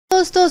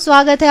दोस्तों,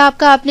 स्वागत है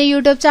आपका अपने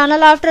YouTube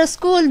चैनल आफ्टर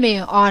स्कूल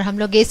में। और हम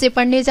लोग ऐसे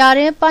पढ़ने जा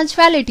रहे हैं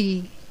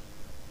punctuality.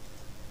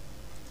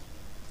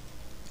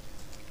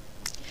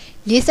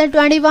 Lesson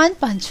 21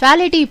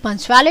 Punctuality.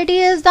 Punctuality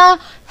is the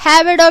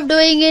habit of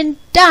doing in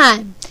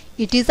time.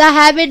 It is a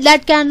habit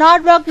that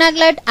cannot be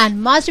neglected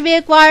and must be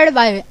acquired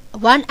by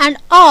one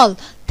and all.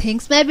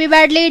 Things may be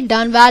badly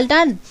done well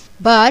done,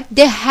 but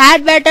they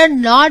had better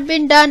not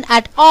been done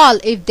at all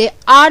if they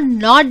are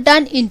not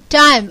done in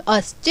time.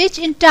 A stitch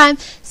in time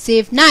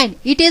save 9.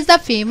 It is the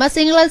famous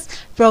English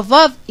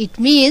proverb. It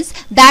means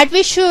that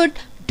we should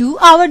do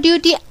our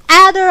duty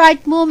at the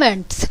right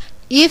moments.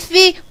 If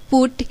we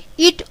put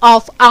it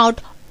off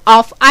out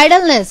of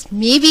idleness,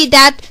 maybe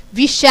that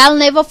we shall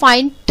never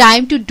find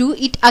time to do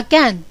it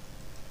again.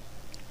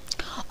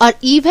 Or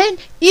even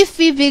if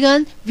we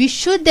begin, we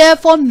should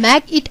therefore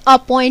make it a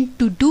point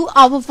to do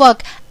our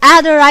work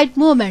at the right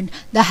moment.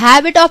 The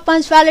habit of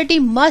punctuality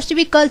must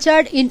be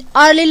cultured in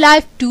early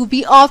life to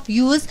be of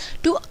use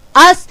to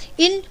us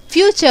in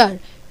future.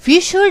 We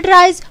should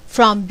rise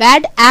from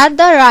bed at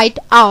the right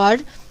hour.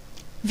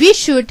 We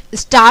should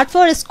start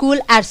for school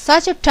at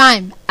such a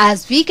time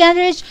as we can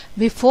reach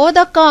before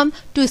the come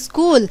to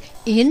school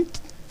in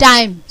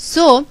time,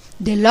 so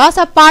they lost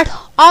a part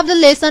of the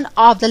lesson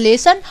of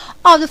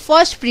the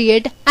first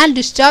period and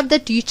disturb the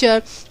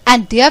teacher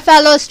and their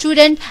fellow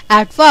student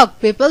at work.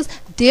 People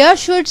there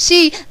should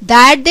see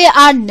that they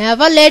are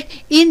never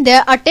late in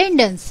their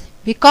attendance,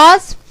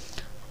 because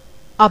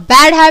a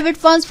bad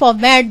habit once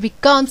formed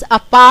becomes a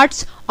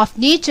part of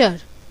nature.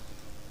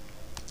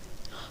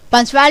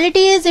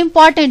 Punctuality is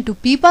important to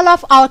people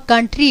of our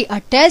country.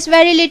 Attach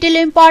very little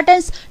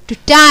importance to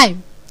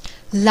time.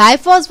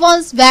 Life was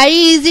once very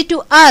easy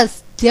to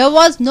us. There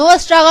was no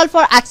struggle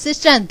for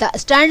existence. The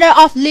standard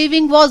of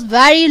living was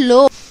very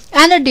low,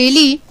 and the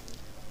daily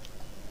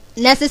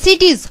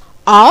necessities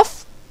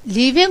of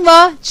living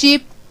were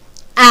cheap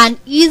and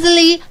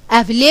easily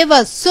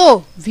available.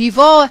 So we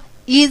were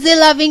easy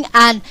loving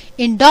and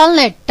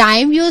indulgent.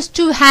 Time used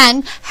to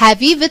hang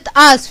heavy with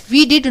us.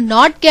 We did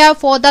not care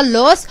for the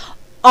loss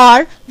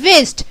or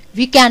waste.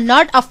 We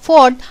cannot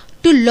afford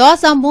to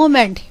lose a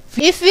moment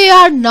if we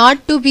are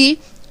not to be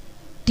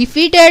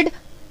defeated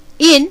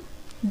in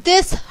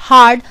this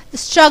hard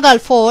struggle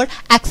for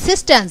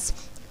existence.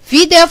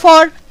 We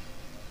therefore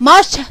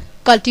must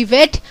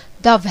cultivate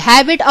the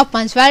habit of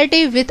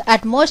punctuality with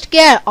utmost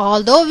care.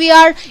 Although we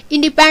are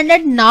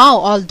independent now,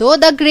 although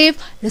the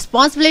grave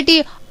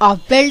responsibility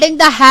of building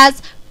the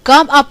has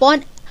come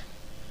upon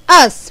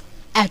us,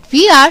 and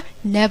we are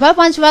never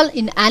punctual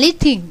in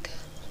anything.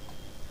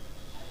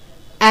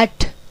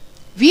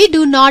 We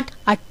do not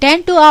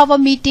attend to our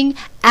meeting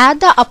at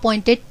the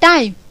appointed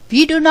time.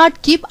 We do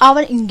not keep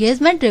our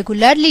engagement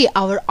regularly.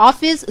 Our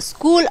office,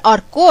 school or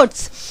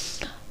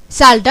courts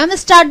seldom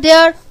start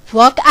their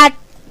work at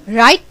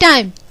right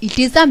time. It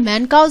is the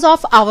main cause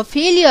of our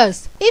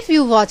failures. If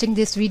you watching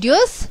these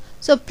videos,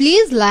 so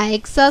please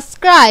like,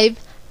 subscribe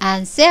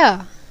and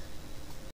share.